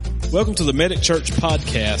Welcome to the Medic Church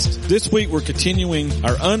podcast. This week we're continuing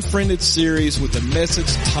our Unfriended series with a message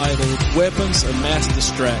titled Weapons of Mass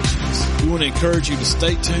Distractions. We want to encourage you to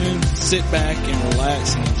stay tuned, sit back and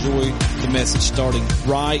relax and enjoy the message starting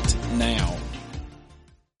right now.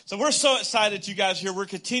 So we're so excited you guys here. We're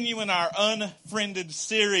continuing our Unfriended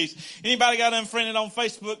series. Anybody got unfriended on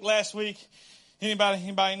Facebook last week?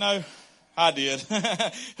 Anybody know? I did.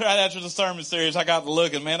 Right after the sermon series, I got to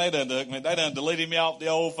looking, man, they done deleted me off the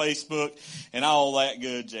old Facebook and all that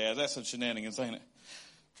good jazz. That's some shenanigans, ain't it?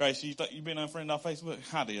 Tracy, you thought you been unfriended off Facebook?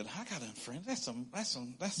 I did. I got unfriended. That's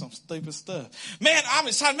some stupid stuff. Man, I'm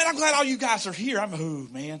excited. Man, I'm glad all you guys are here.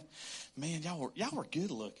 Man, y'all were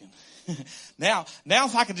good looking. Now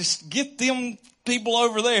if I could just get them people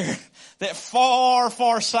over there, that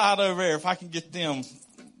far side over there, if I can get them.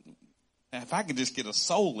 If I could just get a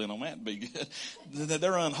soul in them, that'd be good.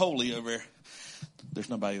 They're unholy over there. There's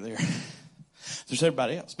nobody there. There's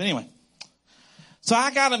everybody else. But anyway. So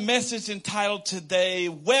I got a message entitled today,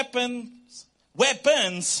 Weapons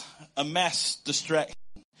of Mass Distraction.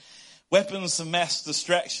 Weapons of Mass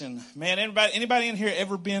Distraction. Man, anybody in here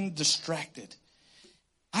ever been distracted?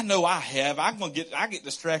 I know I have. I get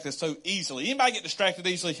distracted so easily. Anybody get distracted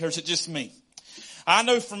easily, or is it just me? I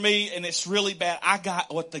know for me, and it's really bad, I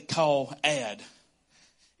got what they call ADD.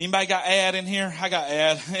 Anybody got ADD in here? I got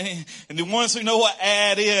ADD. And the ones who know what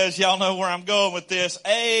ADD is, y'all know where I'm going with this.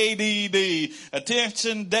 ADD,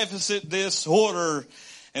 Attention Deficit Disorder.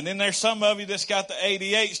 And then there's some of you that's got the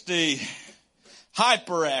ADHD,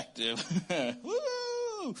 hyperactive.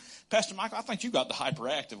 Woo! Pastor Michael, I think you got the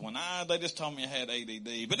hyperactive one. They just told me I had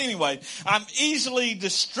ADD. But anyway, I'm easily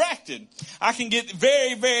distracted. I can get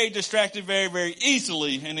very, very distracted very, very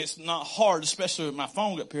easily. And it's not hard, especially with my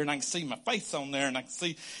phone up here. And I can see my face on there. And I can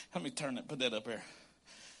see, let me put that up there.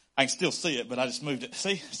 I can still see it, but I just moved it.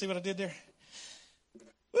 See what I did there?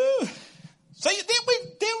 Woo! See, didn't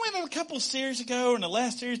we a couple of series ago, or in the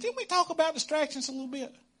last series, didn't we talk about distractions a little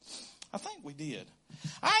bit? I think we did.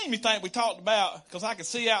 I even think we talked about, because I could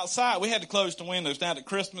see outside, we had to close the windows now that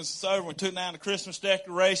Christmas is over. We took down the Christmas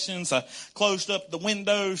decorations. I closed up the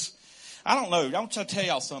windows. I don't know. I'm trying to tell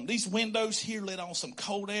y'all something. These windows here let on some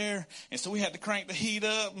cold air, and so we had to crank the heat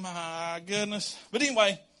up. My goodness. But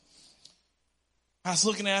anyway, I was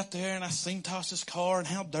looking out there, and I seen Tasha's car and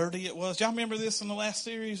how dirty it was. Y'all remember this in the last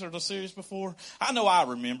series or the series before? I know I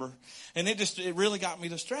remember. And it really got me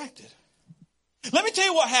distracted. Let me tell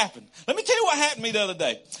you what happened. Let me tell you what happened to me the other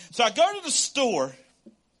day. So I go to the store,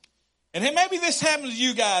 and then maybe this happens to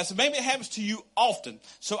you guys, and maybe it happens to you often.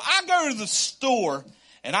 So I go to the store,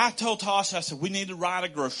 and I told Tasha, I said, we need to write a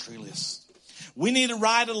grocery list. We need to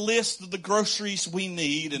write a list of the groceries we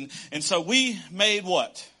need. And so we made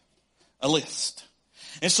what? A list.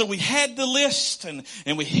 And so we had the list, and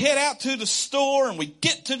we head out to the store, and we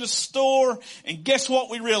get to the store, and guess what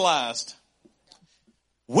we realized?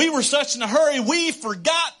 We were such in a hurry, we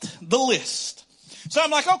forgot the list. So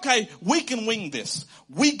I'm like, okay, we can wing this.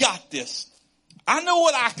 We got this. I know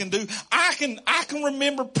what I can do. I can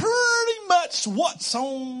remember pretty much what's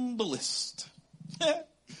on the list.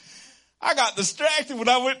 I got distracted when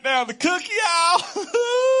I went down the cookie aisle.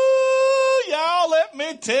 Y'all, let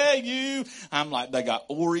me tell you. I'm like, they got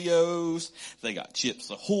Oreos. They got Chips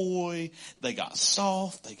Ahoy. They got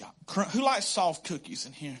soft. They got crunch. Who likes soft cookies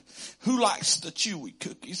in here? Who likes the chewy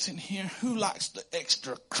cookies in here? Who likes the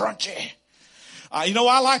extra crunchy? You know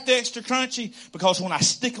why I like the extra crunchy? Because when I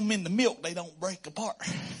stick them in the milk, they don't break apart.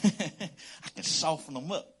 I can soften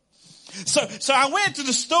them up. So I went to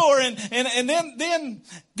the store and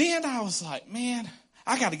then I was like, man,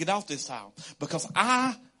 I got to get off this aisle because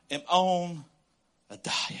I am on a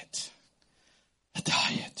diet. A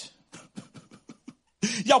diet.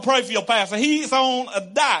 Y'all pray for your pastor. He's on a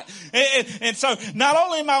diet. And so not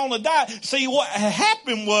only am I on a diet, see what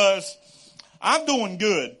happened was I'm doing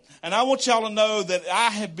good. And I want y'all to know that I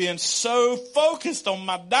have been so focused on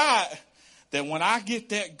my diet that when I get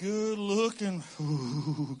that good looking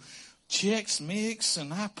Chex Mix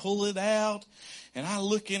and I pull it out and I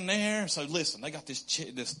look in there. So listen, they got this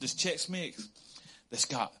Chex Mix that's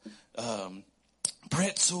got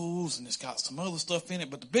pretzels and it's got some other stuff in it.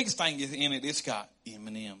 But the biggest thing in it, it's got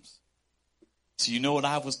M&Ms. So you know what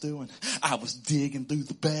I was doing? I was digging through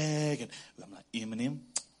the bag and I'm like, M&M,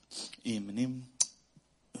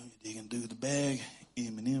 digging through the bag,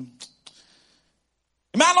 M&M.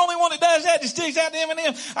 Am I the only one that does that? Just digs out the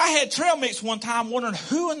M&M. I had trail mix one time wondering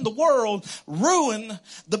who in the world ruined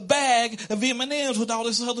the bag of M&Ms with all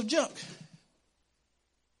this other junk.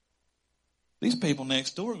 These people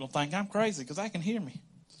next door are going to think I'm crazy because they can hear me.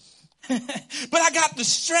 But I got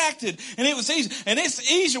distracted and it was easy. And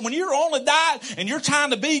it's easier when you're on a diet and you're trying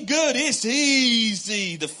to be good. It's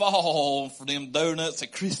easy to fall for them donuts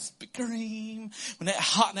and Krispy Kreme. When that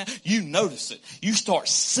hot now, you notice it. You start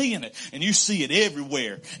seeing it and you see it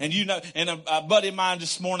everywhere. And you know, and a buddy of mine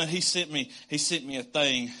this morning, he sent me a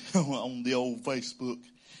thing on the old Facebook.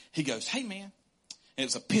 He goes, hey man, and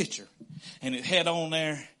it's a picture and it had on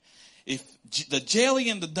there, if the jelly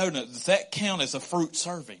and the donut, does that count as a fruit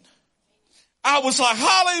serving? I was like,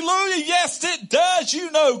 hallelujah, yes it does.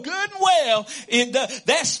 You know good and well it does.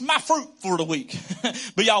 That's my fruit for the week.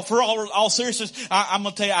 But y'all, for all seriousness, I'm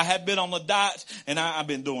going to tell you, I have been on the diet and I've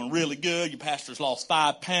been doing really good. Your pastor's lost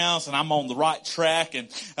 5 pounds and I'm on the right track. And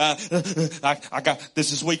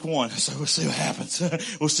this is week 1, so we'll see what happens.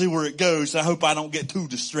 We'll see where it goes. I hope I don't get too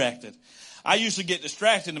distracted. I usually get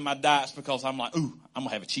distracted in my diets because I'm like, ooh, I'm going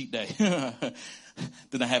to have a cheat day.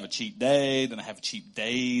 Then I have a cheat day. Then I have cheat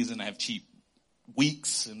days and I have cheat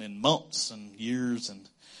weeks and then months and years. And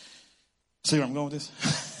see where I'm going with this?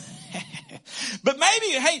 But maybe,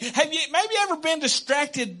 hey, have you maybe ever been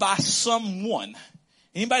distracted by someone?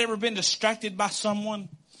 Anybody ever been distracted by someone?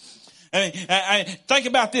 I think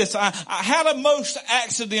about this. How do most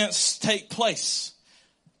accidents take place?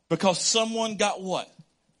 Because someone got what?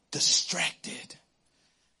 Distracted.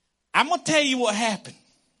 I'm going to tell you what happened.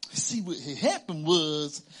 See, what happened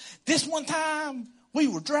was this one time we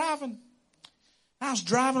were driving. I was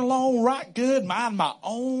driving along right good, minding my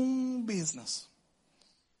own business.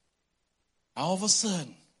 All of a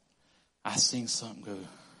sudden, I seen something go.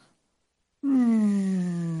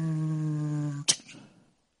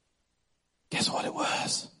 Guess what it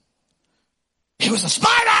was? It was a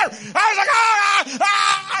spider! I was like,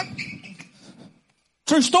 ah!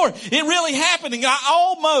 True story. It really happened. And I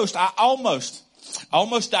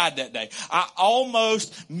almost died that day. I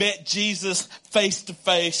almost met Jesus face to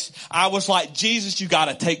face. I was like, Jesus, you got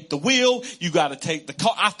to take the wheel. You got to take the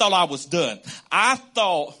car. I thought I was done. I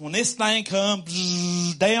thought when this thing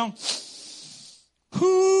comes down,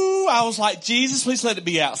 I was like, Jesus, please let it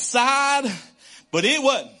be outside. But it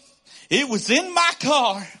wasn't. It was in my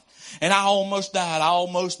car and I almost died. I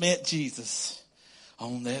almost met Jesus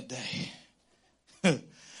on that day.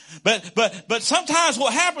 But sometimes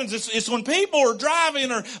what happens is when people are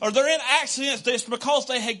driving or they're in accidents, it's because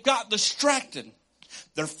they had got distracted.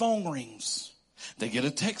 Their phone rings. They get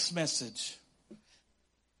a text message.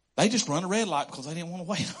 They just run a red light because they didn't want to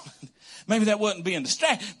wait on it. Maybe that wasn't being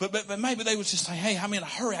distracted, but maybe they was just saying, hey, I'm in a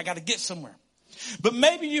hurry. I got to get somewhere. But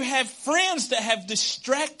maybe you have friends that have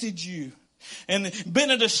distracted you and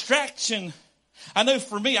been a distraction. I know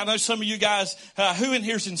for me, I know some of you guys, who in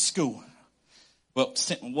here's in school? Well,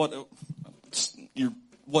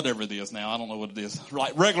 whatever it is now, I don't know what it is.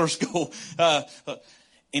 Right, regular school.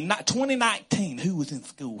 In 2019, who was in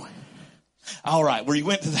school? All right, where you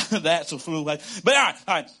went to that, so fool. But all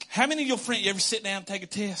right. How many of your friends, you ever sit down and take a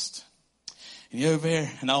test? And you're over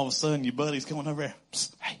there, and all of a sudden your buddy's coming over there.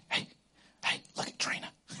 Psst, hey, look at Trina.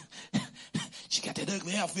 She got that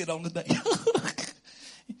ugly outfit on today.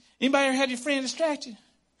 Anybody ever had your friend distract you?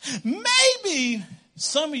 Maybe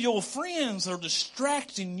some of your friends are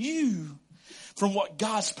distracting you from what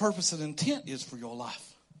God's purpose and intent is for your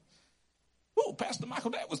life. Oh, Pastor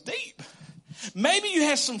Michael, that was deep. Maybe you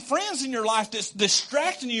have some friends in your life that's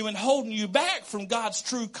distracting you and holding you back from God's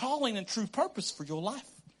true calling and true purpose for your life.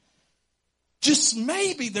 Just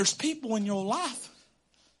maybe there's people in your life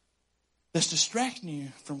that's distracting you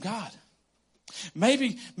from God.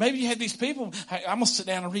 Maybe you have these people, hey, I'm going to sit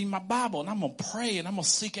down and read my Bible and I'm going to pray and I'm going to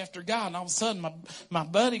seek after God. And all of a sudden my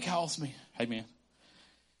buddy calls me. Hey man,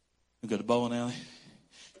 you go to bowling alley?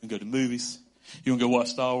 You go to movies? You want to go watch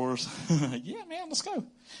Star Wars? Yeah man, let's go.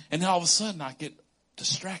 And then all of a sudden I get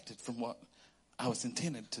distracted from what I was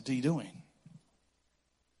intended to be doing.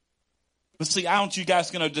 But see, I want you guys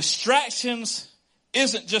to know distractions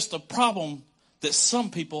isn't just a problem that some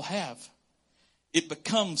people have. It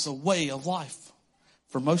becomes a way of life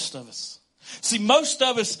for most of us. See, most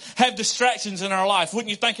of us have distractions in our life. Wouldn't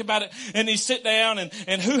you think about it? And you sit down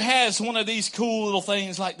and who has one of these cool little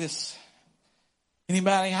things like this?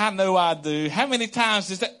 Anybody? I know I do. How many times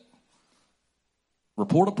does that?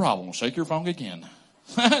 Report a problem. Shake your phone again.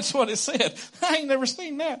 That's what it said. I ain't never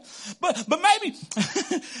seen that. But maybe,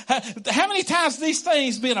 how many times these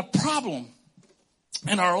things been a problem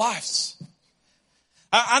in our lives?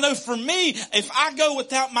 I know for me, if I go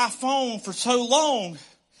without my phone for so long,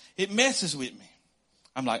 it messes with me.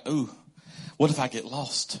 I'm like, ooh, what if I get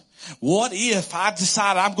lost? What if I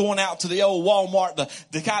decide I'm going out to the old Walmart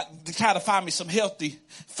to try to find me some healthy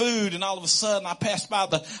food, and all of a sudden I pass by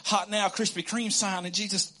the Hot Now Krispy Kreme sign and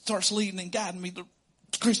Jesus starts leading and guiding me to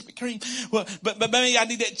Krispy Kreme. Well, but maybe I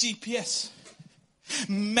need that GPS.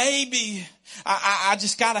 Maybe I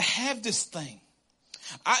just got to have this thing.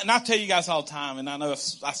 And I tell you guys all the time, and I know I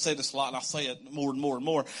say this a lot, and I'll say it more and more and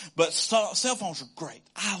more, but cell phones are great.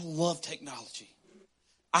 I love technology.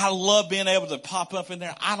 I love being able to pop up in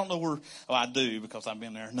there. I don't know where, well, I do because I've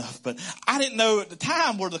been there enough, but I didn't know at the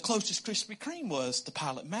time where the closest Krispy Kreme was to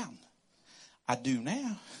Pilot Mountain. I do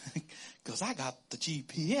now because I got the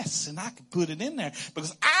GPS and I could put it in there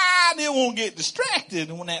because I didn't want to get distracted.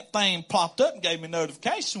 And when that thing popped up and gave me a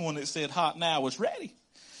notification when it said hot now was ready,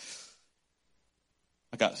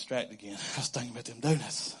 I got distracted again. I was thinking about them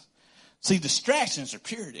donuts. See, distractions are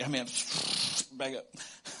purity. I mean, back up.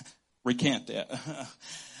 Recant that.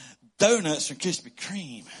 Donuts and Krispy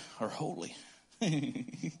Kreme are holy.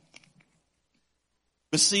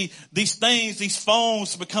 But see, these things, these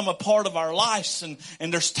phones become a part of our lives.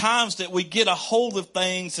 And there's times that we get a hold of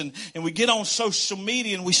things and we get on social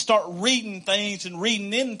media and we start reading things and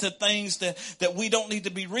reading into things that we don't need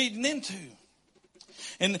to be reading into.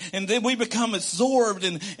 And then we become absorbed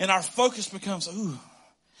and our focus becomes, ooh,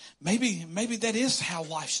 maybe that is how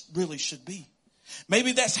life really should be.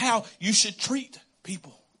 Maybe that's how you should treat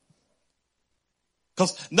people.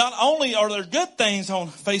 Because not only are there good things on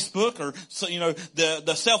Facebook or,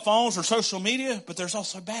 the cell phones or social media, but there's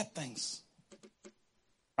also bad things.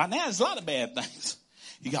 Right now, there's a lot of bad things.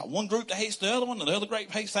 You got one group that hates the other one, and the other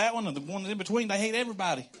group hates that one, and the ones in between, they hate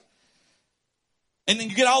everybody. And then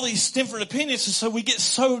you get all these different opinions, and so we get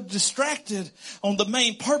so distracted on the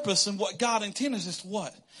main purpose and what God intended is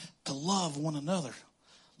what? To love one another.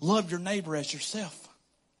 Love your neighbor as yourself.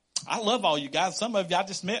 I love all you guys. Some of you I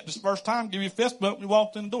just met this first time. Give you a fist bump and you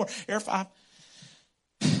walked in the door. Air 5.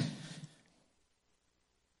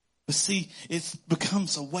 But see, it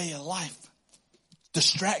becomes a way of life.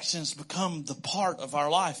 Distractions become the part of our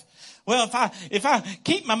life. Well, if I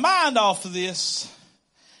keep my mind off of this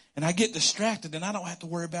and I get distracted, then I don't have to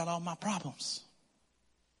worry about all my problems.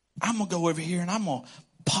 I'm going to go over here and I'm going to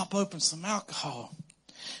pop open some alcohol.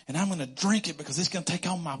 And I'm going to drink it because it's going to take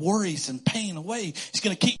all my worries and pain away. It's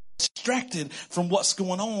going to keep me distracted from what's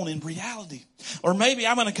going on in reality. Or maybe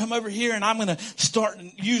I'm going to come over here and I'm going to start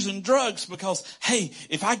using drugs because, hey,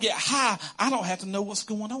 if I get high, I don't have to know what's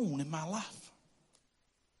going on in my life.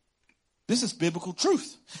 This is biblical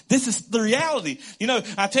truth. This is the reality.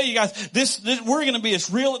 I tell you guys, this we're going to be as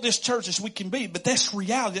real at this church as we can be, but that's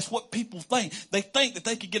reality. That's what people think. They think that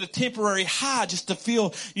they could get a temporary high just to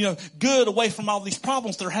feel, good away from all these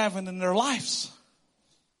problems they're having in their lives.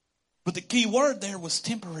 But the key word there was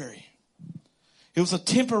temporary. It was a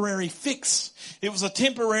temporary fix. It was a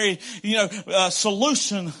temporary,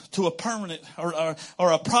 solution to a permanent or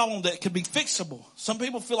a problem that could be fixable. Some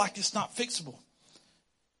people feel like it's not fixable.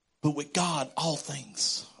 But with God, all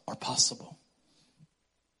things are possible.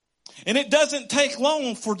 And it doesn't take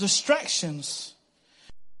long for distractions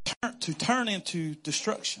to turn into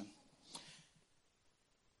destruction.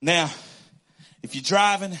 Now, if you're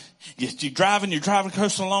driving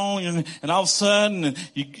coasting along, and all of a sudden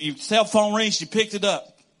your cell phone rings, you picked it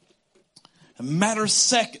up. In a matter of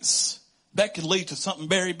seconds, that could lead to something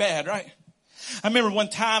very bad, right? I remember one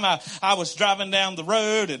time I was driving down the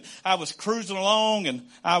road and I was cruising along and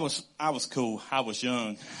I was cool. I was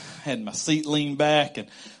young. Had my seat leaned back and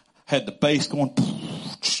had the bass going.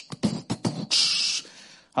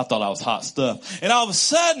 I thought I was hot stuff. And all of a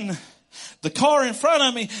sudden, the car in front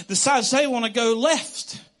of me decides they want to go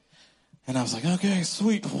left. And I was like, okay,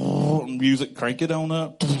 sweet. Music, crank it on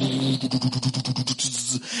up. And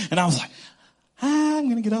I was like, I'm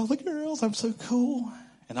going to get all the girls. I'm so cool.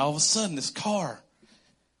 And all of a sudden, this car,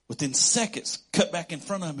 within seconds, cut back in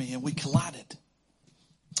front of me and we collided.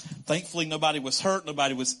 Thankfully, nobody was hurt.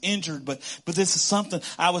 Nobody was injured. But this is something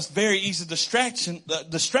I was very easily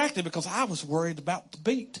distracted because I was worried about the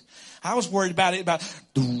beat. I was worried about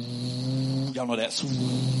y'all know that.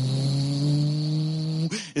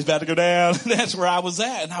 It's about to go down. That's where I was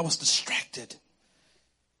at. And I was distracted.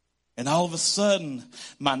 And all of a sudden,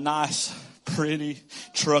 my nice, pretty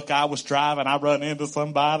truck I was driving, I run into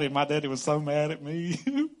somebody and my daddy was so mad at me.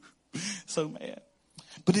 So mad.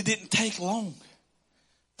 But it didn't take long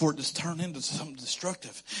for it to turn into something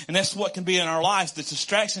destructive. And that's what can be in our lives. The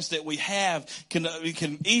distractions that we have can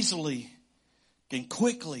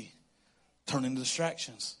quickly turn into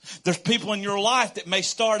distractions. There's people in your life that may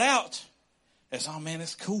start out as, oh man,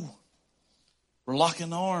 it's cool. We're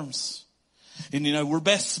locking arms. And we're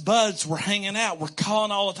best buds. We're hanging out. We're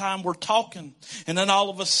calling all the time. We're talking. And then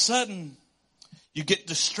all of a sudden, you get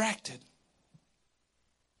distracted.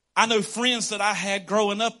 I know friends that I had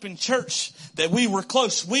growing up in church that we were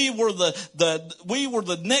close. We were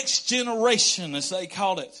the next generation, as they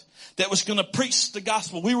called it, that was going to preach the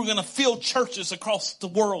gospel. We were going to fill churches across the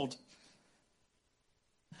world.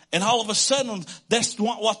 And all of a sudden, that's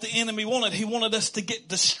what the enemy wanted. He wanted us to get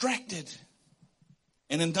distracted.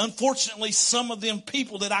 And then unfortunately, some of them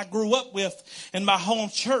people that I grew up with in my home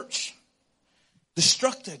church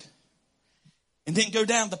destructed and didn't go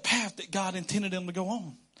down the path that God intended them to go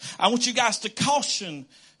on. I want you guys to caution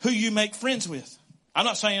who you make friends with. I'm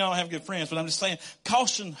not saying I don't have good friends, but I'm just saying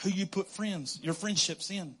caution who you put your friendships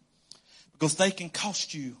in, because they can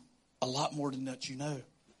cost you a lot more than that you know.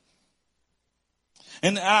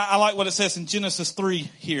 And I like what it says in Genesis 3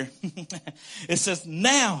 here. It says,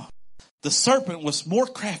 now the serpent was more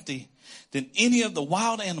crafty than any of the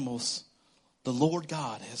wild animals the Lord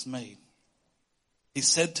God has made. He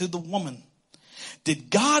said to the woman, did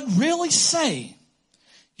God really say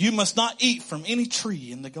you must not eat from any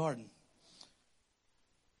tree in the garden?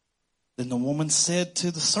 Then the woman said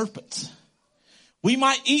to the serpent, we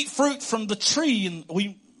might eat fruit from the tree, and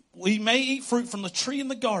we may eat fruit from the tree in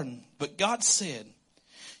the garden. But God said,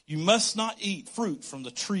 you must not eat fruit from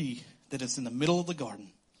the tree that is in the middle of the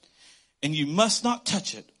garden, and you must not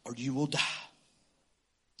touch it or you will die.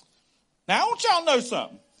 Now I want y'all to know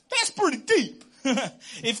something. That's pretty deep.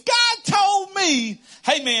 If God told me,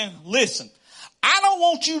 hey man, listen, I don't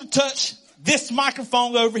want you to touch this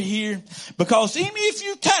microphone over here, because even if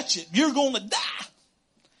you touch it, you're going to die.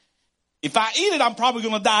 If I eat it, I'm probably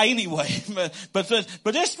going to die anyway. But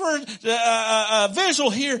just for a visual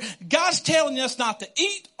here, God's telling us not to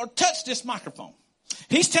eat or touch this microphone.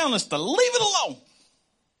 He's telling us to leave it alone.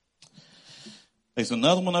 There's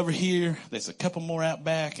another one over here. There's a couple more out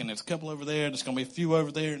back, and there's a couple over there. There's going to be a few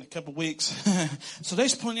over there in a couple of weeks. So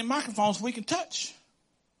there's plenty of microphones we can touch.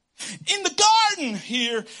 In the garden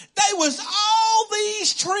here, there was all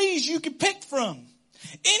these trees you could pick from.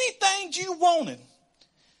 Anything you wanted.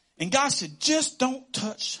 And God said, just don't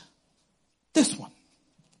touch this one.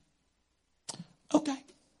 Okay.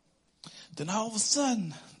 Then all of a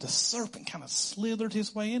sudden, the serpent kind of slithered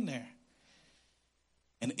his way in there.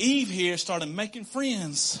 And Eve here started making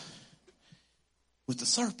friends with the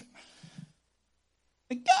serpent.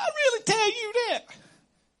 Did God really tell you that?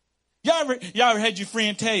 Y'all ever had your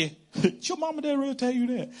friend tell you, did your mom and dad really tell you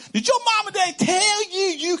that? Did your mom and dad tell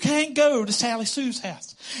you can't go to Sally Sue's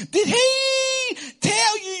house? Did he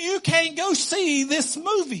tell you can't go see this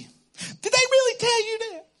movie? Did they really tell you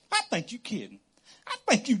that? I think you're kidding. I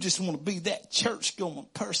think you just want to be that church-going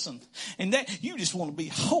person, and that you just want to be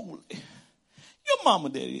holy. Your mom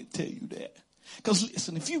and daddy didn't tell you that. Because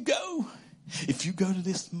listen, if you go to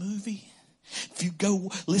this movie, if you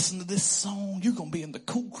go listen to this song, you're going to be in the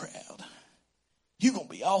cool crowd. You're going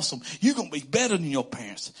to be awesome. You're going to be better than your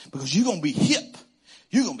parents, because you're going to be hip.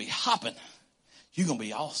 You're going to be hopping. You're going to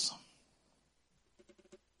be awesome.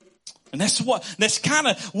 And that's kind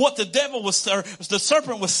of what the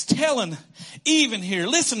serpent was telling Eve in here.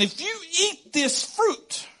 Listen, if you eat this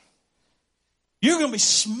fruit, you're going to be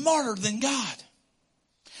smarter than God.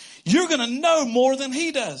 You're going to know more than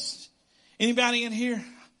he does. Anybody in here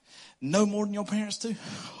know more than your parents do?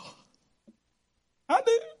 I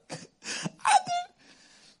do.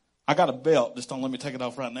 I got a belt. Just don't let me take it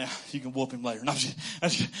off right now. You can whoop him later. No,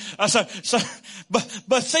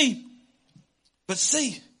 but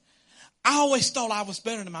see, I always thought I was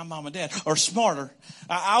better than my mom and dad, or smarter.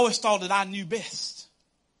 I always thought that I knew best.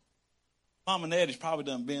 Mom and daddy's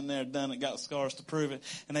probably been there, done it, got the scars to prove it,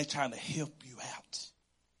 and they trying to help you out.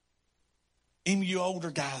 Even you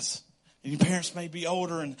older guys, and your parents may be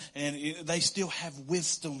older, and they still have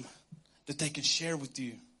wisdom that they can share with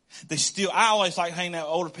you. I always like hanging out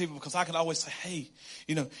with older people, because I can always say, hey,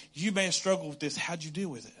 you may have struggled with this. How'd you deal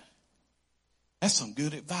with it? That's some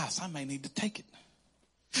good advice. I may need to take it.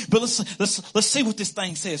 But let's see what this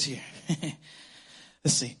thing says here.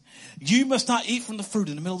 Let's see. You must not eat from the fruit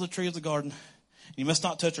in the middle of the tree of the garden. You must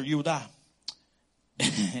not touch, or you will die.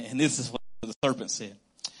 And this is what the serpent said.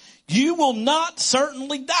 You will not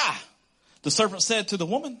certainly die, the serpent said to the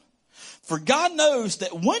woman. For God knows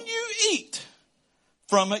that when you eat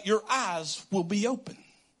from it, your eyes will be open,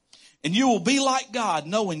 and you will be like God,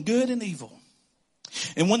 knowing good and evil.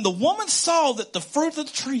 And when the woman saw that the fruit of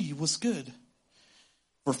the tree was good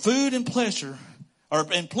for food and pleasure,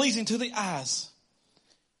 and pleasing to the eyes,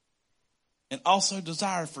 and also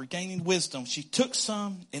desire for gaining wisdom, she took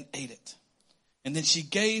some and ate it. And then she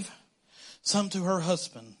gave some to her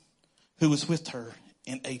husband who was with her,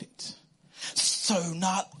 and ate it. So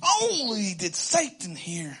not only did Satan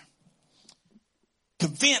here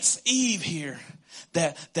convince Eve here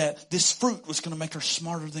that this fruit was going to make her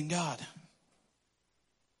smarter than God.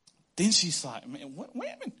 Then she's like, man,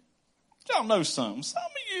 women, y'all know something. Some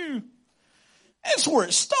of you, that's where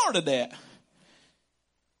it started at.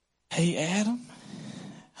 Hey, Adam,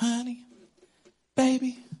 honey,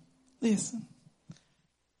 baby, listen.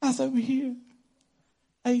 I was over here,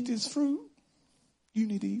 ate this fruit. You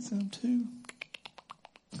need to eat some too.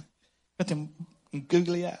 Got them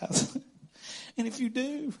googly eyes. And if you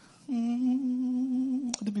do,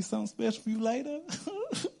 there'll be something special for you later.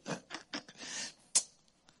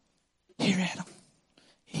 Here, Adam,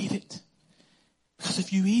 eat it. Because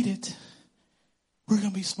if you eat it, we're going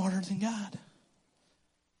to be smarter than God.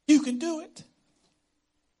 You can do it.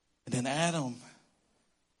 And then Adam,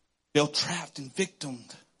 felt trapped and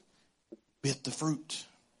victimed, bit the fruit.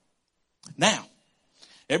 Now,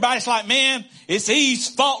 everybody's like, man, it's Eve's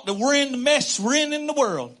fault that we're in the mess we're in the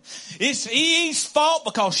world. It's Eve's fault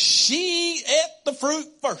because she ate the fruit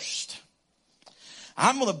first.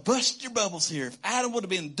 I'm going to bust your bubbles here. If Adam would have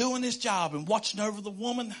been doing his job and watching over the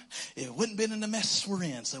woman, it wouldn't have been in the mess we're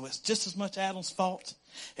in. So it's just as much Adam's fault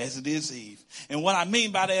as it is Eve. And what I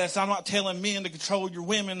mean by that is I'm not telling men to control your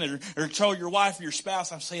women or control your wife or your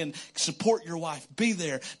spouse. I'm saying support your wife. Be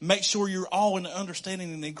there. Make sure you're all in the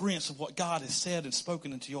understanding and the agreement of what God has said and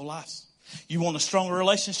spoken into your lives. You want a stronger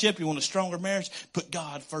relationship? You want a stronger marriage? Put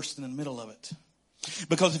God first in the middle of it.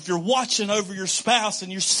 Because if you're watching over your spouse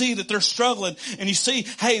and you see that they're struggling and you see,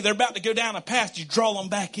 hey, they're about to go down a path, you draw them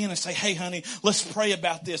back in and say, hey, honey, let's pray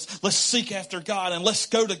about this. Let's seek after God and let's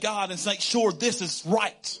go to God and make sure this is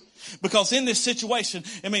right. Because in this situation,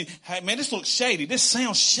 I mean, hey, man, this looks shady. This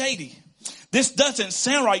sounds shady. This doesn't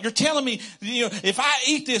sound right. You're telling me, if I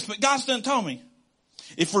eat this, but God's done told me.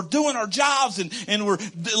 If we're doing our jobs and we're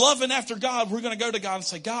loving after God, we're going to go to God and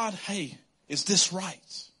say, God, hey, is this right?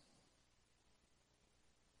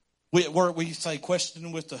 We say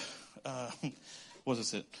question with the, what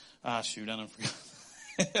is it? Shoot, I don't forget.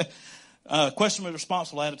 Question with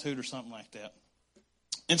responsible attitude or something like that.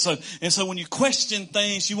 And so when you question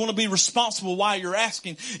things, you want to be responsible while you're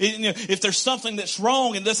asking. If there's something that's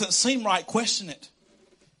wrong and doesn't seem right, question it.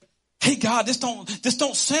 Hey God, this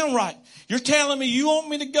don't sound right. You're telling me you want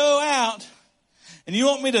me to go out and you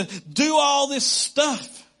want me to do all this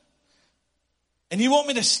stuff. And you want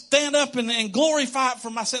me to stand up and glorify it for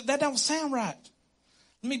myself. That don't sound right.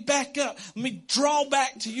 Let me back up. Let me draw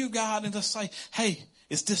back to you, God, and just say, hey,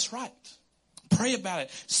 is this right? Pray about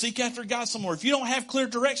it. Seek after God some more. If you don't have clear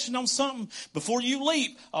direction on something, before you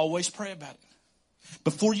leap, always pray about it.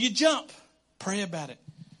 Before you jump, pray about it.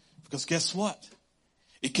 Because guess what?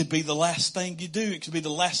 It could be the last thing you do. It could be the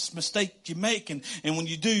last mistake you make. And when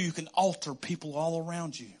you do, you can alter people all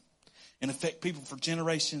around you. And affect people for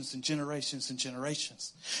generations and generations and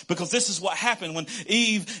generations. Because this is what happened when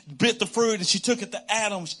Eve bit the fruit and she took it to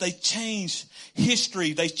Adam. They changed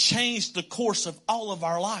history. They changed the course of all of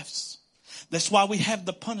our lives. That's why we have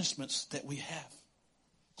the punishments that we have.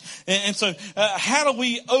 And so how do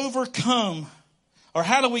we overcome or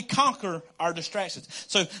how do we conquer our distractions?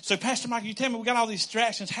 So Pastor Michael, you tell me we got all these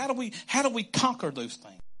distractions. How do we conquer those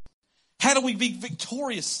things? How do we be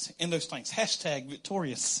victorious in those things? Hashtag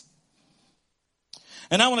victorious.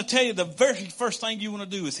 And I want to tell you the very first thing you want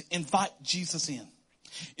to do is invite Jesus in.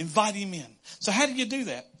 Invite him in. So how do you do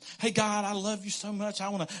that? Hey God, I love you so much. I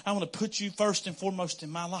want to put you first and foremost in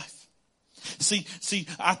my life. See,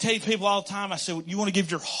 I tell people all the time, I say, you want to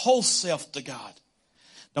give your whole self to God.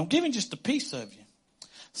 Don't give him just a piece of you.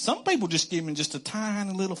 Some people just give him just a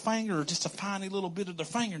tiny little finger or just a tiny little bit of their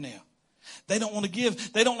fingernail. They don't want to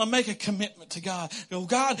give. They don't want to make a commitment to God. Oh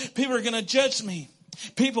God, people are going to judge me.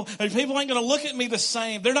 People ain't going to look at me the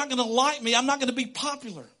same. They're not going to like me. I'm not going to be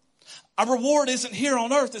popular. Our reward isn't here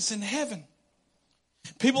on earth. It's in heaven.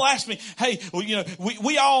 People ask me, hey, well,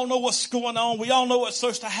 we all know what's going on. We all know what's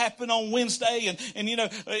supposed to happen on Wednesday.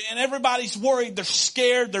 And everybody's worried. They're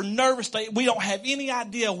scared. They're nervous. We don't have any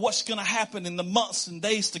idea what's going to happen in the months and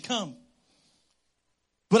days to come.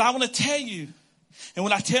 But I want to tell you, and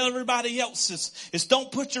what I tell everybody else is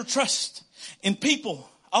don't put your trust in people.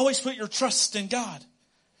 Always put your trust in God.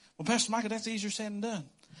 Well, Pastor Michael, that's easier said than done.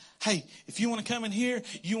 Hey, if you want to come in here,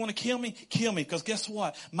 you want to kill me, kill me. Because guess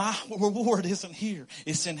what? My reward isn't here.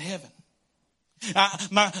 It's in heaven.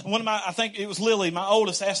 I think it was Lily, my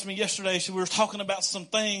oldest, asked me yesterday. We were talking about some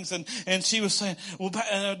things, and she was saying, well,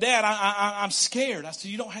 Dad, I'm scared. I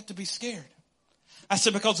said, you don't have to be scared. I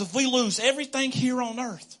said, because if we lose everything here on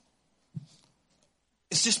earth,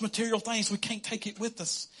 it's just material things. We can't take it with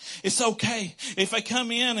us. It's okay if they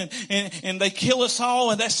come in and they kill us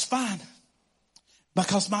all, and that's fine.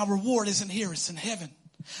 Because my reward isn't here. It's in heaven.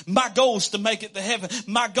 My goal is to make it to heaven.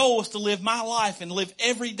 My goal is to live my life and live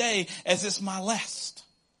every day as it's my last.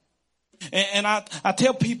 And I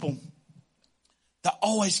tell people to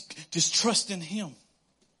always just trust in Him.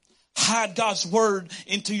 Hide God's word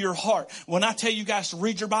into your heart. When I tell you guys to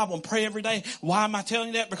read your Bible and pray every day, why am I telling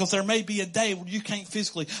you that? Because there may be a day where you can't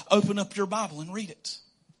physically open up your Bible and read it.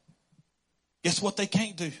 Guess what they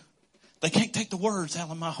can't do? They can't take the words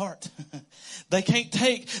out of my heart. They can't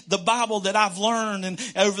take the Bible that I've learned and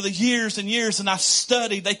over the years and years and I've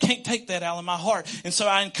studied. They can't take that out of my heart. And so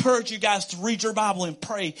I encourage you guys to read your Bible and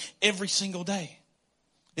pray every single day.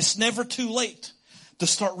 It's never too late to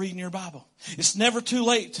start reading your Bible. It's never too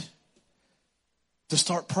late to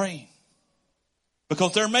start praying.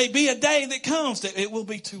 Because there may be a day that comes that it will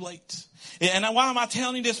be too late. And why am I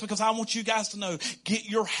telling you this? Because I want you guys to know, get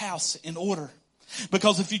your house in order.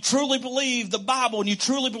 Because if you truly believe the Bible and you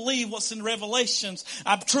truly believe what's in Revelations,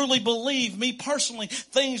 I truly believe, me personally,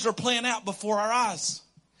 things are playing out before our eyes.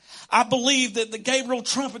 I believe that the Gabriel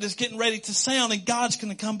trumpet is getting ready to sound and God's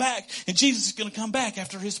going to come back and Jesus is going to come back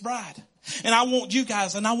after His bride. And I want you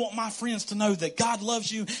guys and I want my friends to know that God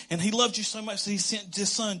loves you and He loved you so much that He sent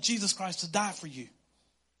His Son, Jesus Christ, to die for you.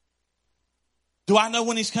 Do I know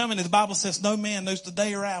when He's coming? The Bible says no man knows the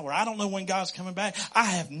day or hour. I don't know when God's coming back. I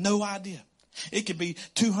have no idea. It could be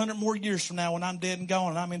 200 more years from now when I'm dead and gone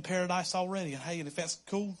and I'm in paradise already. And hey, and if that's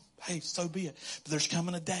cool, hey, so be it. But there's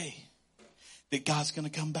coming a day that God's going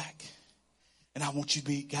to come back. And I want you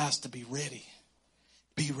guys to be ready.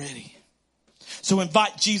 Be ready. So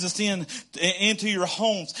invite Jesus into your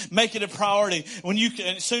homes. Make it a priority.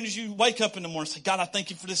 As soon as you wake up in the morning, say, God, I thank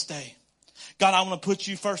you for this day. God, I want to put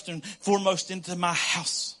you first and foremost into my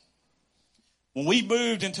house. When we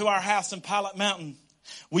moved into our house in Pilot Mountain,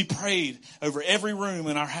 we prayed over every room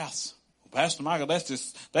in our house. Well, Pastor Michael, that's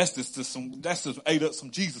just ate up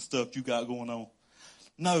some Jesus stuff you got going on.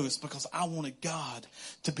 No, it's because I wanted God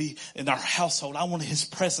to be in our household. I wanted His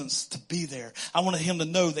presence to be there. I wanted Him to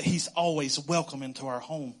know that He's always welcome into our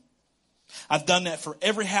home. I've done that for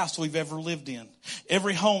every house we've ever lived in.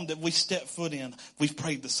 Every home that we step foot in, we've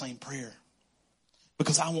prayed the same prayer.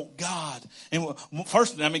 Because I want God. And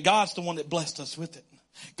first, God's the one that blessed us with it.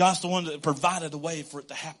 God's the one that provided a way for it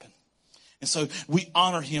to happen. And so we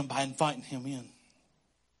honor Him by inviting Him in.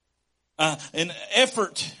 And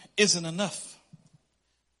effort isn't enough.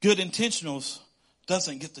 Good intentionals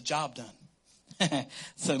doesn't get the job done.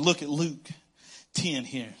 So look at Luke 10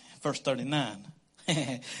 here, verse 39.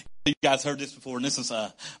 You guys heard this before, and this is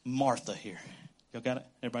Martha here. Y'all got it?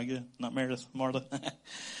 Everybody good? Not Meredith, Martha.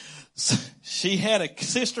 So she had a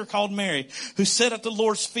sister called Mary who sat at the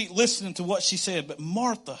Lord's feet listening to what she said. But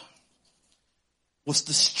Martha was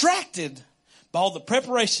distracted by all the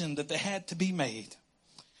preparation that they had to be made.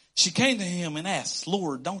 She came to Him and asked,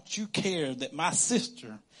 Lord, don't you care that my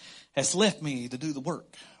sister has left me to do the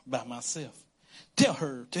work by myself? Tell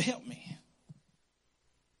her to help me.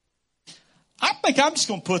 I think I'm just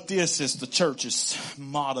going to put this as the church's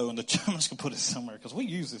motto. I'm just going to put it somewhere because we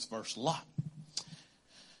use this verse a lot.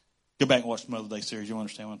 Go back and watch the Mother's Day series. You'll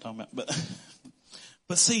understand what I'm talking about.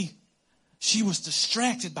 But see, she was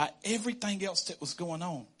distracted by everything else that was going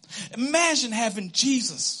on. Imagine having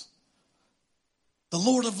Jesus, the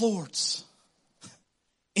Lord of Lords,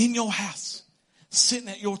 in your house, sitting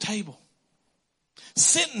at your table,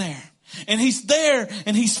 sitting there. And He's there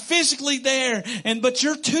and He's physically there. But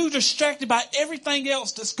you're too distracted by everything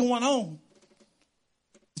else that's going on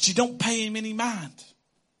that you don't pay Him any mind.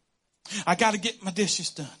 I got to get my dishes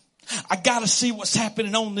done. I got to see what's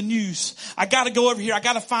happening on the news. I got to go over here. I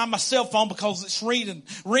got to find my cell phone because it's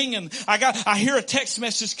ringing. I hear a text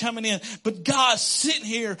message coming in. But God's sitting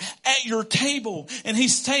here at your table and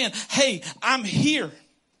He's saying, hey, I'm here.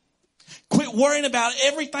 Quit worrying about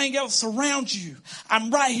everything else around you.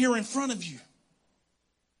 I'm right here in front of you.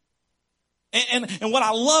 And what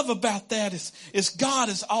I love about that is God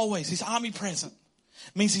is always, He's omnipresent.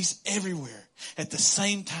 It means He's everywhere at the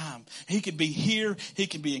same time. He could be here. He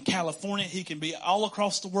can be in California. He can be all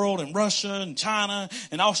across the world in Russia and China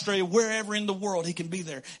and Australia, wherever in the world. He can be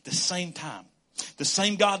there at the same time. The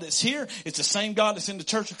same God that's here, it's the same God that's in the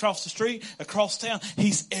church across the street, across town.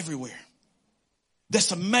 He's everywhere.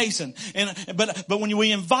 That's amazing. But when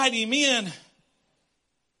we invite Him in,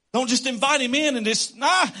 don't just invite Him in and just,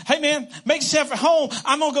 hey man, make yourself at home.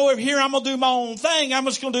 I'm going to go over here. I'm going to do my own thing. I'm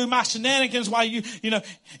just going to do my shenanigans while anybody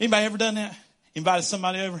ever done that? Invited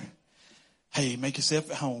somebody over? Hey, make yourself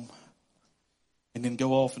at home. And then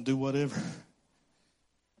go off and do whatever.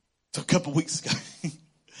 So a couple weeks ago,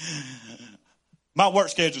 My work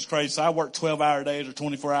schedule is crazy. So I work 12-hour days or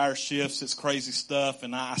 24-hour shifts. It's crazy stuff,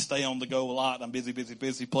 and I stay on the go a lot. I'm busy,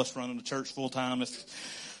 plus running the church full time.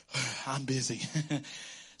 I'm busy.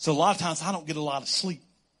 So a lot of times I don't get a lot of sleep.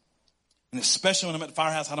 And especially when I'm at the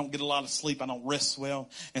firehouse, I don't get a lot of sleep. I don't rest well.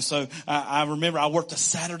 And so I remember I worked a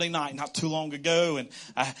Saturday night not too long ago, and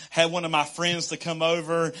I had one of my friends to come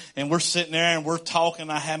over, and we're sitting there and we're talking.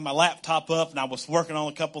 I had my laptop up and I was working on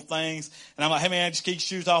a couple things. And I'm like, hey man, just keep your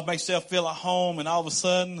shoes off, make yourself feel at home. And all of a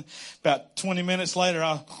sudden, about 20 minutes later,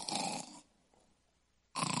 I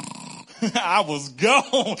was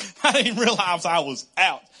gone. I didn't realize I was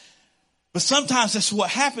out. But sometimes that's what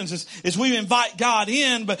happens is we invite God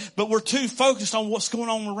in, but we're too focused on what's going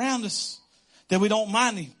on around us that we don't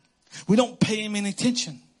mind Him. We don't pay Him any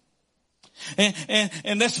attention.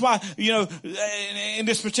 And that's why, in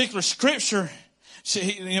this particular scripture,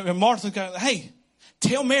 Martha goes, hey,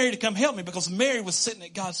 tell Mary to come help me, because Mary was sitting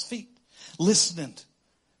at God's feet, listening,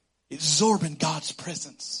 absorbing God's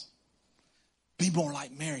presence. Be more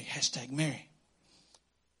like Mary, #Mary.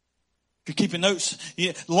 If you're keeping notes,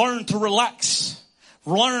 learn to relax.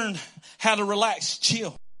 Learn how to relax,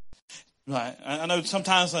 chill. Right. I know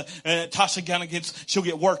sometimes Tasha she'll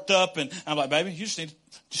get worked up, and I'm like, baby, you just need to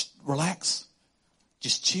just relax.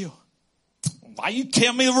 Just chill. Why you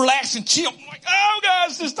tell me to relax and chill? I'm like, oh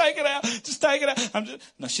gosh, just take it out. Just take it out.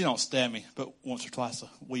 No, she don't stab me, but once or twice a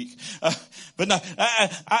week. But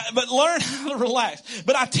learn how to relax.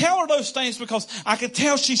 But I tell her those things because I can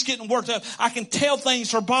tell she's getting worked up. I can tell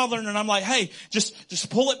things are bothering her, and I'm like, hey, just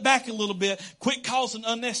pull it back a little bit. Quit causing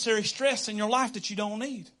unnecessary stress in your life that you don't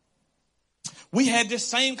need. We had this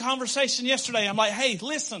same conversation yesterday. I'm like, hey,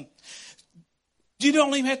 listen, you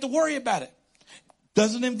don't even have to worry about it.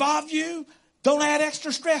 Doesn't involve you. Don't add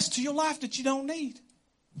extra stress to your life that you don't need.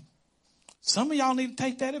 Some of y'all need to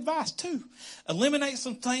take that advice too. Eliminate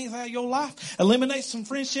some things out of your life. Eliminate some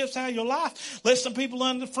friendships out of your life. Let some people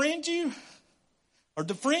unfriend you or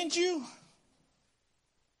defriend you.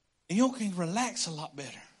 And you can relax a lot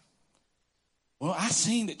better. Well, I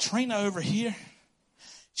seen that Trina over here,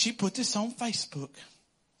 she put this on Facebook.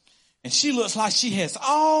 And she looks like she has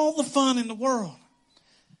all the fun in the world.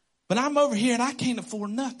 But I'm over here and I can't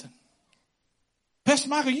afford nothing. Pastor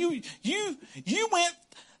Michael, you went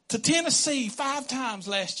to Tennessee 5 times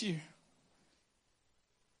last year.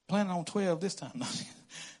 Planning on 12 this time.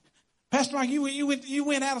 Pastor Michael, you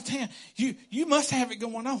went out of town. You must have it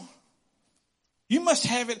going on. You must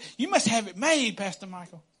have it made, Pastor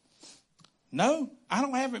Michael. No, I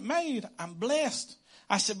don't have it made. I'm blessed.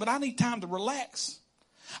 I said, but I need time to relax.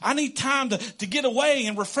 I need time to get away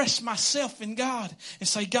and refresh myself in God and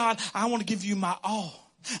say, God, I want to give you my all.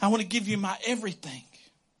 I want to give you my everything.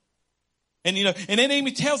 And and it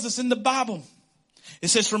even tells us in the Bible, it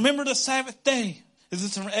says, remember the Sabbath day. This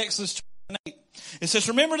is from Exodus 8. It says,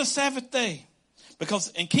 remember the Sabbath day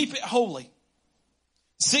and keep it holy.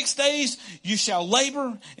 6 days you shall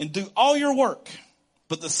labor and do all your work.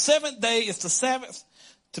 But the 7th day is the Sabbath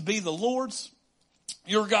to be the Lord's,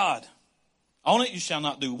 your God. On it you shall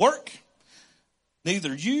not do work,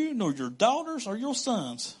 neither you nor your daughters or your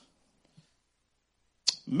sons.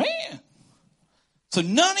 Man. So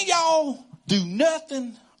none of y'all do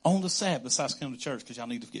nothing on the Sabbath besides come to church, because y'all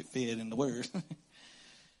need to get fed in the Word.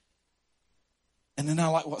 And then I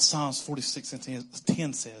like what Psalms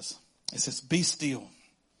 46:10 says. It says, be still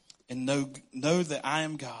and know that I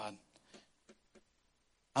am God.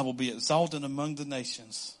 I will be exalted among the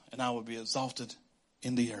nations, and I will be exalted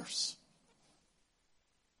in the earth.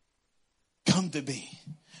 Come to me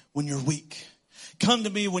when you're weak. Come to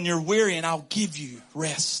me when you're weary, and I'll give you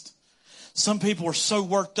rest. Some people are so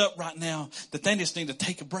worked up right now that they just need to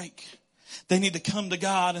take a break. They need to come to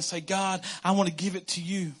God and say, God, I want to give it to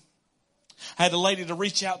you. I had a lady to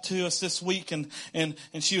reach out to us this week, and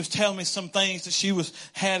she was telling me some things that she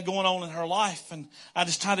had going on in her life. And I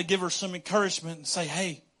just tried to give her some encouragement and say,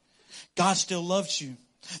 hey, God still loves you.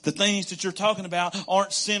 The things that you're talking about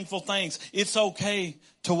aren't sinful things. It's okay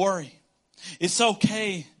to worry. It's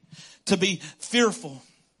okay to be fearful.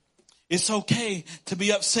 It's okay to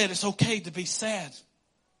be upset. It's okay to be sad.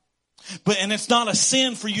 And it's not a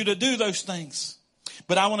sin for you to do those things.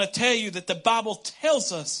 But I want to tell you that the Bible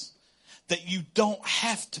tells us that you don't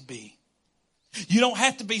have to be. You don't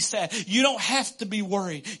have to be sad. You don't have to be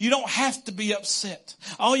worried. You don't have to be upset.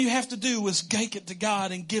 All you have to do is take it to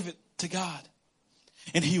God and give it to God.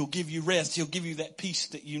 And He'll give you rest. He'll give you that peace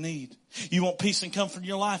that you need. You want peace and comfort in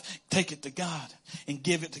your life? Take it to God and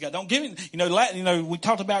give it to God. Don't give it. We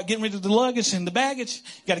talked about getting rid of the luggage and the baggage.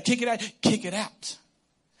 You got to kick it out. Kick it out.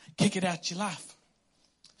 Kick it out your life.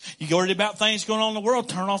 You worried about things going on in the world?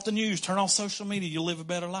 Turn off the news. Turn off social media. You'll live a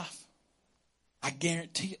better life. I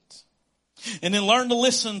guarantee it. And then learn to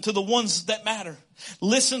listen to the ones that matter.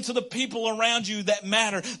 Listen to the people around you that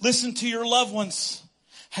matter. Listen to your loved ones.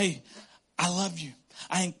 Hey, I love you.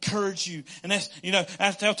 I encourage you. And that's,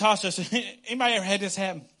 I tell Tasha, I said, anybody ever had this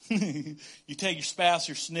happen? You tell your spouse,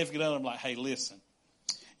 your significant other, I'm like, hey, listen.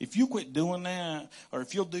 If you quit doing that, or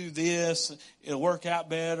if you'll do this, it'll work out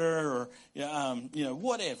better, or,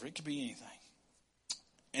 whatever. It could be anything.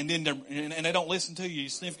 And then they don't listen to you. Your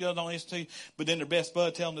significant other don't listen to you. But then their best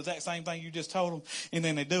bud tell them the exact same thing you just told them. And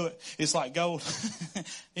then they do it. It's like gold.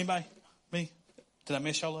 Anybody? Me? Did I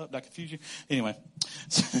mess y'all up? Did I confuse you? Anyway.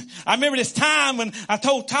 I remember this time when I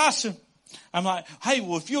told Tasha, I'm like, hey,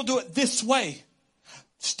 well, if you'll do it this way,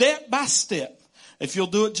 step by step, if you'll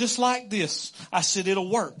do it just like this, I said, it'll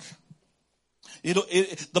work.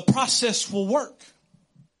 The process will work.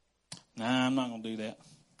 Nah, I'm not going to do that.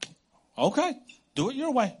 Okay. Do it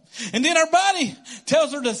your way. And then our buddy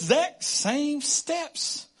tells her the exact same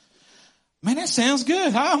steps. Man, that sounds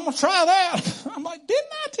good. I'm going to try that. I'm like,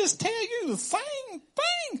 didn't I just tell you the same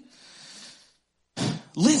thing?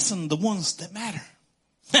 Listen, the ones that matter.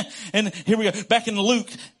 And here we go. Back in Luke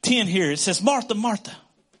 10 here, it says, Martha, Martha,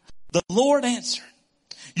 the Lord answered,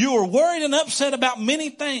 you are worried and upset about many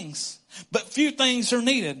things, but few things are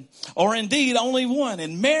needed, or indeed only one.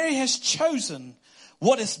 And Mary has chosen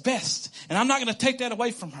what is best. And I'm not going to take that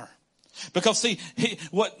away from her. Because see,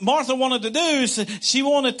 what Martha wanted to do is she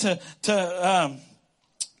wanted to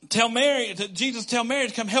tell Mary, Jesus tell Mary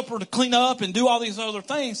to come help her to clean up and do all these other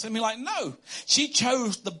things. And be like, no, she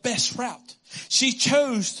chose the best route. She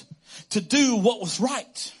chose to do what was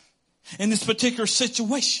right in this particular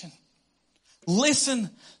situation. Listen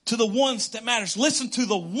to the ones that matters. Listen to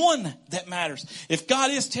the one that matters. If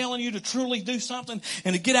God is telling you to truly do something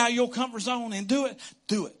and to get out of your comfort zone and do it,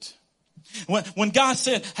 do it. When God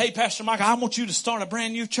said, hey, Pastor Mike, I want you to start a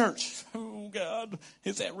brand new church. Oh, God,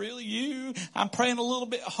 is that really you? I'm praying a little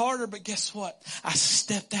bit harder, but guess what? I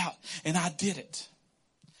stepped out and I did it.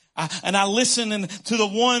 I listened to the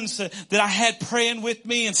ones that I had praying with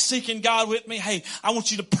me and seeking God with me. Hey, I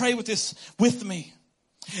want you to pray with this with me.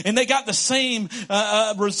 And they got the same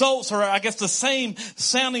results, or I guess the same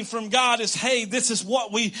sounding from God as, hey, this is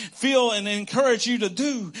what we feel and encourage you to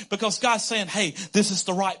do, because God's saying, hey, this is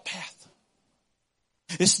the right path.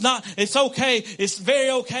 It's okay. It's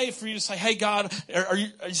very okay for you to say, hey, God,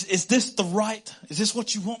 is this is this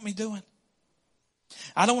what you want me doing?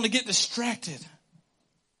 I don't want to get distracted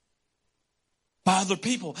by other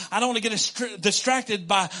people. I don't want to get distracted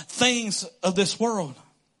by things of this world.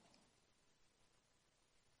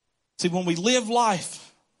 See, when we live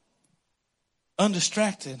life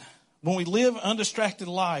undistracted, when we live undistracted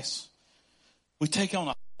lives, we take on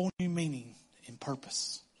a whole new meaning and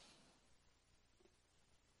purpose.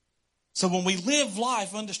 So when we live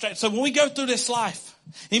life undistracted, so when we go through this life,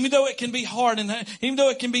 even though it can be hard and even though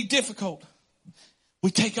it can be difficult, we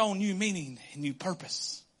take on new meaning and new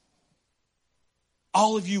purpose.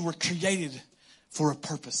 All of you were created for a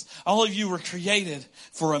purpose. All of you were created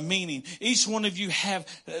for a meaning. Each one of you have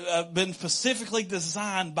been specifically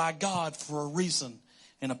designed by God for a reason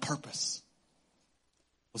and a purpose.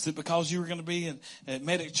 Was it because you were going to be at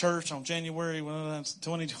Medic Church on January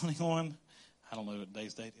 2021? I don't know what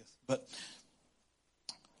day's date is. But,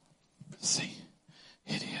 see,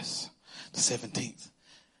 it is the 17th.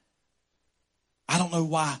 I don't know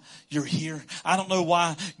why you're here. I don't know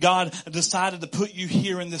why God decided to put you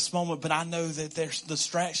here in this moment, but I know that there's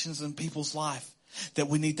distractions in people's life that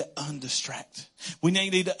we need to undistract. We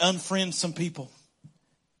need to unfriend some people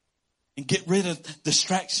and get rid of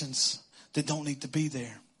distractions that don't need to be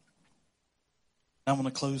there. I want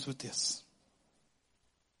to close with this.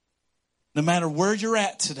 No matter where you're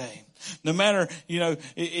at today, no matter,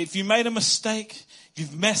 if you made a mistake,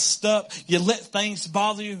 you've messed up, you let things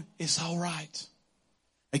bother you, it's all right.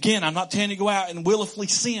 Again, I'm not telling you to go out and willfully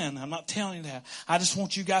sin. I'm not telling you that. I just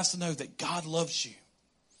want you guys to know that God loves you.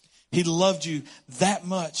 He loved you that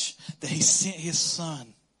much that he sent his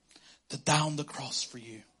son to die on the cross for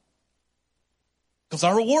you. Because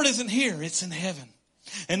our reward isn't here, it's in heaven.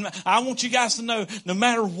 And I want you guys to know, no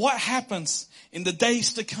matter what happens in the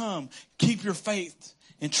days to come, keep your faith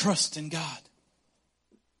and trust in God.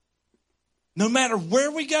 No matter where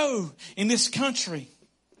we go in this country,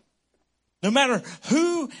 no matter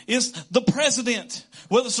who is the president,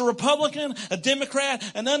 whether it's a Republican, a Democrat,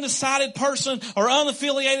 an undecided person, or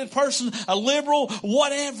unaffiliated person, a liberal,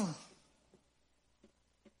 whatever,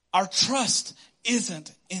 our trust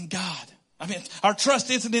isn't in God. Our trust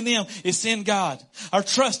isn't in them, it's in God. Our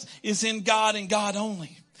trust is in God and God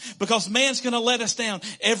only. Because man's going to let us down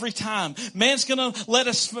every time. Man's going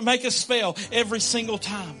to make us fail every single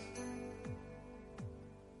time.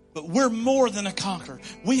 But we're more than a conqueror.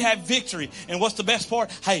 We have victory. And what's the best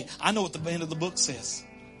part? Hey, I know what the end of the book says.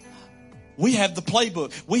 We have the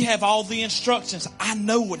playbook. We have all the instructions. I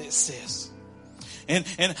know what it says. And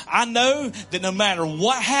I know that no matter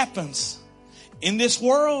what happens in this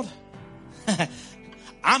world,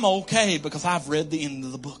 I'm okay because I've read the end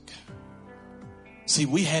of the book. See,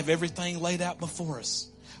 we have everything laid out before us.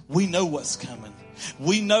 We know what's coming.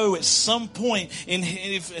 We know at some point for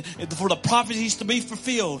the prophecies to be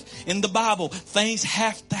fulfilled in the Bible, things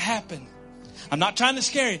have to happen. I'm not trying to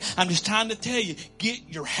scare you. I'm just trying to tell you, get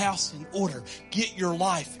your house in order. Get your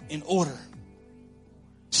life in order.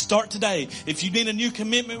 Start today. If you need a new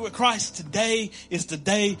commitment with Christ, today is the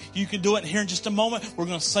day you can do it. And here in just a moment, we're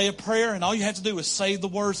going to say a prayer, and all you have to do is say the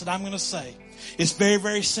words that I'm going to say. It's very,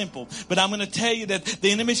 very simple. But I'm going to tell you that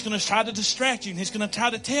the enemy's going to try to distract you, and he's going to try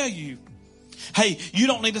to tell you, hey, you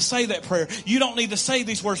don't need to say that prayer. You don't need to say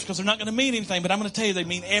these words because they're not going to mean anything. But I'm going to tell you they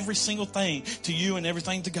mean every single thing to you and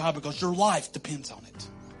everything to God because your life depends on it.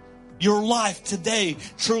 Your life today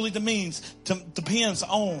truly depends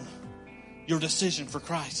on your decision for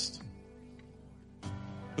Christ.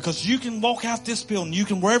 Because you can walk out this building, you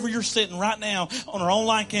can, wherever you're sitting right now on our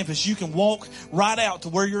online campus, you can walk right out to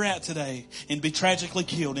where you're at today and be tragically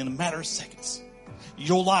killed in a matter of seconds.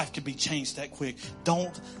 Your life could be changed that quick.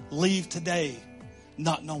 Don't leave today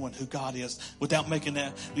not knowing who God is without making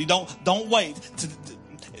that. You don't wait.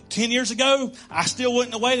 10 years ago, I still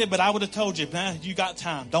wouldn't have waited, but I would have told you, man, you got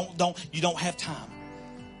time. You don't have time.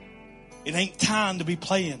 It ain't time to be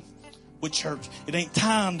playing with church. It ain't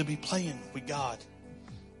time to be playing with God.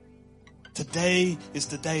 Today is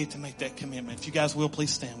the day to make that commitment. If you guys will,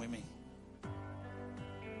 please stand with me.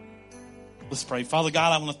 Let's pray. Father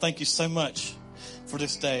God, I want to thank you so much for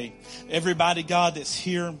this day. Everybody, God, that's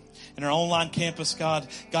here in our online campus, God,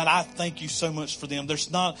 I thank you so much for them.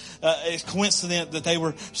 There's not a coincidence that they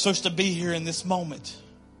were supposed to be here in this moment.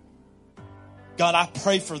 God, I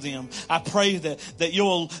pray for them. I pray that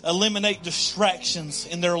you'll eliminate distractions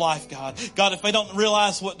in their life, God. God, if they don't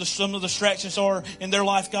realize what some of the distractions are in their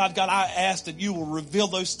life, God, I ask that you will reveal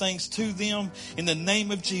those things to them in the name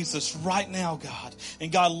of Jesus right now, God.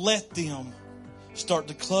 And God, let them start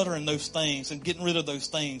decluttering those things and getting rid of those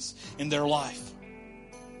things in their life.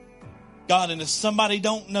 God, and if somebody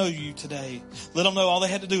don't know you today, let them know all they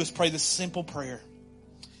had to do is pray this simple prayer.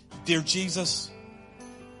 Dear Jesus,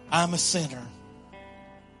 I'm a sinner.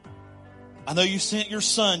 I know you sent your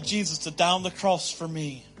son, Jesus, to die on the cross for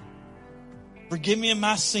me. Forgive me of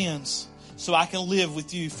my sins so I can live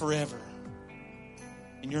with you forever.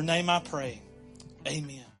 In your name I pray.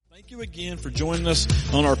 Amen. Thank you again for joining us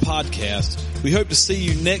on our podcast. We hope to see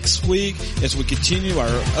you next week as we continue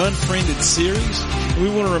our Unfriended series. And we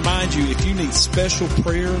want to remind you, if you need special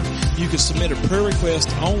prayer, you can submit a prayer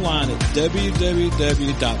request online at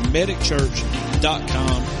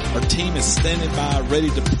www.medicchurch.com. Our team is standing by ready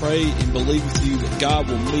to pray and believe with you that God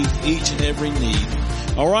will meet each and every need.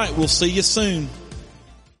 All right, we'll see you soon.